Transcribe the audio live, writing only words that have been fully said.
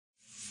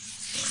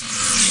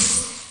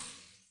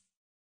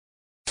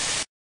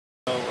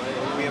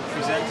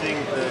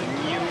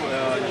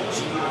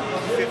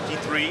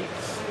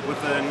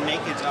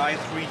eye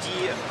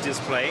 3D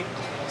display,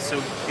 so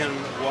you can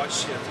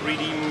watch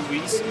 3D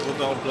movies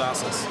without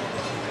glasses,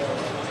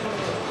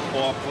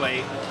 or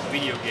play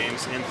video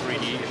games in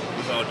 3D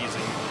without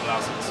using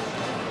glasses.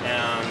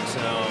 And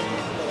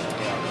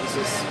yeah, this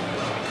is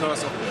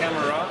because of the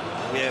camera.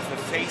 We have a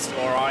face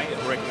or eye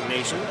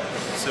recognition,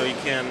 so you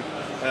can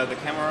the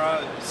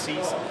camera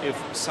sees if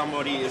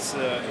somebody is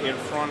in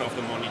front of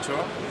the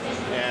monitor,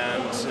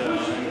 and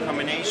in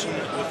combination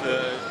with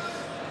the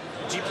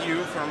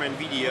GPU from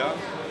NVIDIA,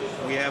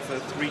 we have a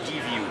 3D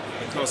view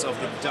because of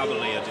the double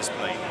layer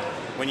display.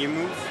 When you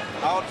move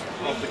out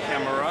of the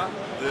camera,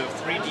 the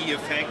 3D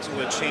effect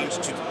will change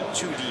to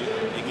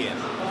 2D again.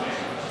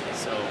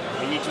 So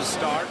we need to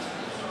start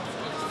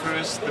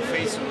first the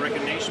face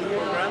recognition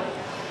program.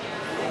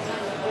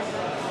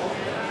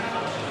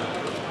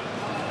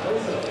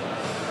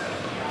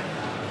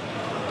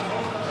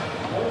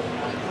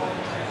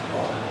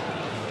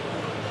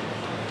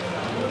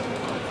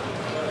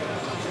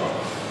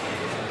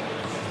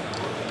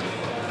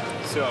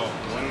 So,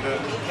 when the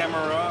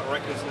camera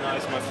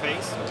recognizes my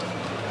face,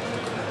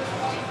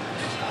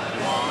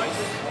 my eyes,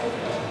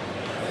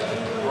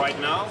 right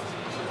now,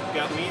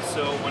 got me,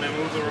 so when I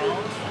move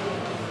around,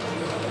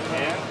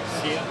 yeah,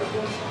 see it,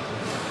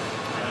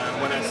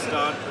 and when I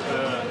start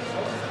the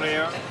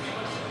player,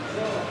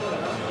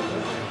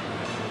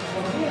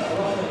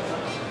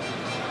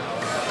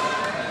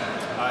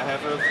 I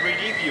have a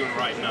 3D view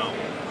right now.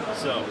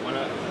 So, when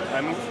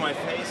I move my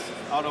face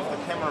out of the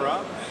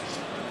camera,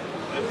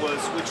 it will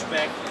switch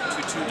back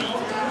to 2D.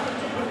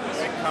 As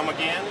I come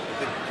again,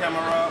 the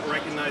camera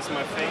recognizes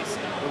my face,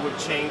 it will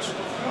change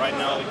right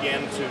now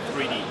again to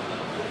 3D.